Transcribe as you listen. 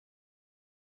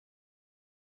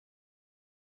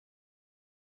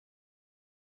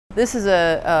This is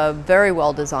a very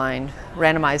well-designed,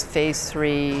 randomized phase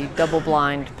 3,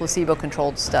 double-blind,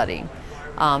 placebo-controlled study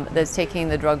that's taking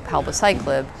the drug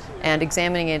Palbociclib and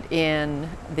examining it in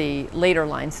the later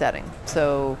line setting.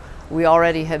 So we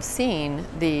already have seen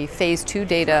the phase 2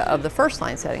 data of the first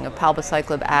line setting of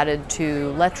Palbociclib added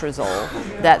to letrozole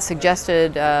that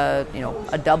suggested a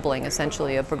doubling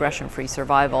essentially of progression-free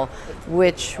survival,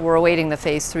 which we're awaiting the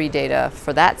phase 3 data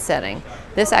for that setting.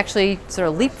 This actually sort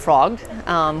of leapfrogged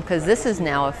because this is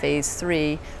now a phase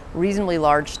 3 reasonably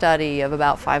large study of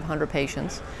about 500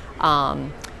 patients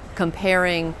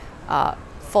comparing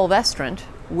fulvestrant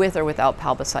with or without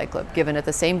Palbociclib, given at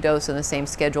the same dose and the same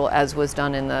schedule as was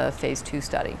done in the phase 2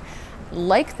 study.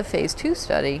 Like the phase 2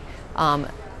 study,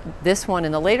 this one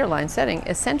in the later line setting,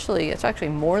 essentially it's actually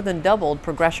more than doubled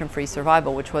progression-free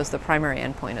survival, which was the primary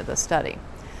endpoint of the study.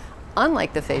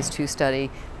 Unlike the phase 2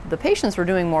 study, the patients were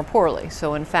doing more poorly.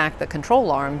 So in fact, the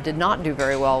control arm did not do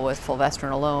very well with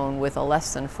fulvestrant alone, with a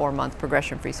less than 4-month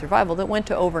progression-free survival that went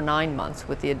to over 9 months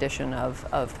with the addition of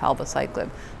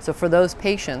Palbociclib. So for those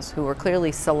patients who were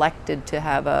clearly selected to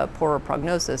have a poorer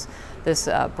prognosis, this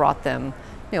brought them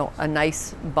a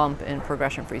nice bump in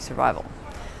progression-free survival.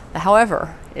 The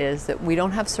however is that we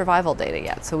don't have survival data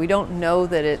yet, so we don't know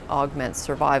that it augments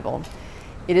survival.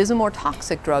 It is a more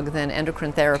toxic drug than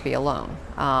endocrine therapy alone.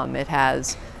 It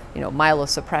has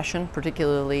myelosuppression,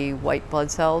 particularly white blood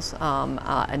cells,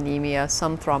 anemia,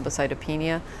 some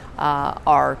thrombocytopenia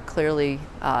are clearly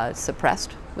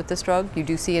suppressed with this drug. You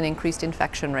do see an increased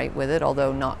infection rate with it,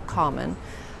 although not common.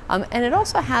 And it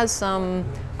also has some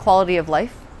quality of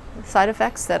life side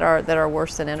effects that are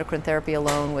worse than endocrine therapy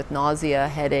alone, with nausea,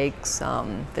 headaches,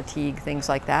 fatigue, things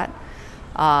like that.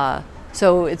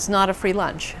 So it's not a free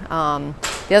lunch.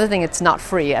 The other thing, it's not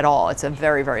free at all. It's a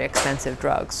very, very expensive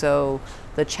drug. So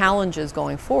the challenges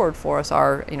going forward for us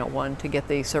are, one, to get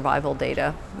the survival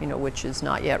data, which is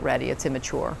not yet ready. It's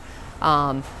immature.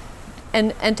 And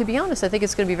to be honest, I think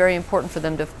it's going to be very important for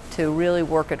them to really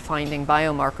work at finding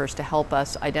biomarkers to help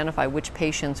us identify which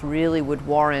patients really would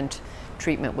warrant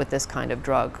treatment with this kind of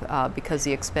drug, because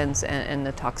the expense and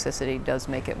the toxicity does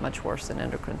make it much worse than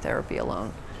endocrine therapy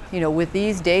alone. With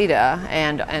these data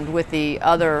and with the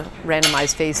other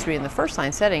randomized phase 3 in the first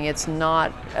line setting, it's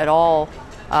not at all,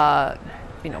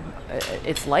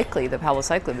 it's likely that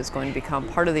Palbociclib is going to become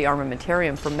part of the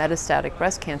armamentarium for metastatic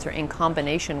breast cancer in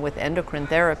combination with endocrine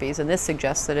therapies. And this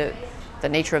suggests that the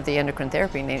nature of the endocrine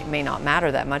therapy may not matter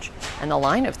that much, and the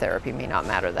line of therapy may not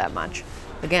matter that much.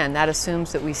 Again, that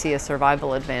assumes that we see a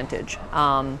survival advantage.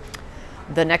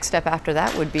 The next step after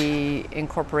that would be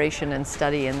incorporation and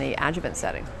study in the adjuvant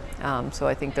setting. So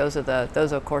I think those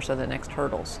of course are the next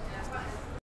hurdles.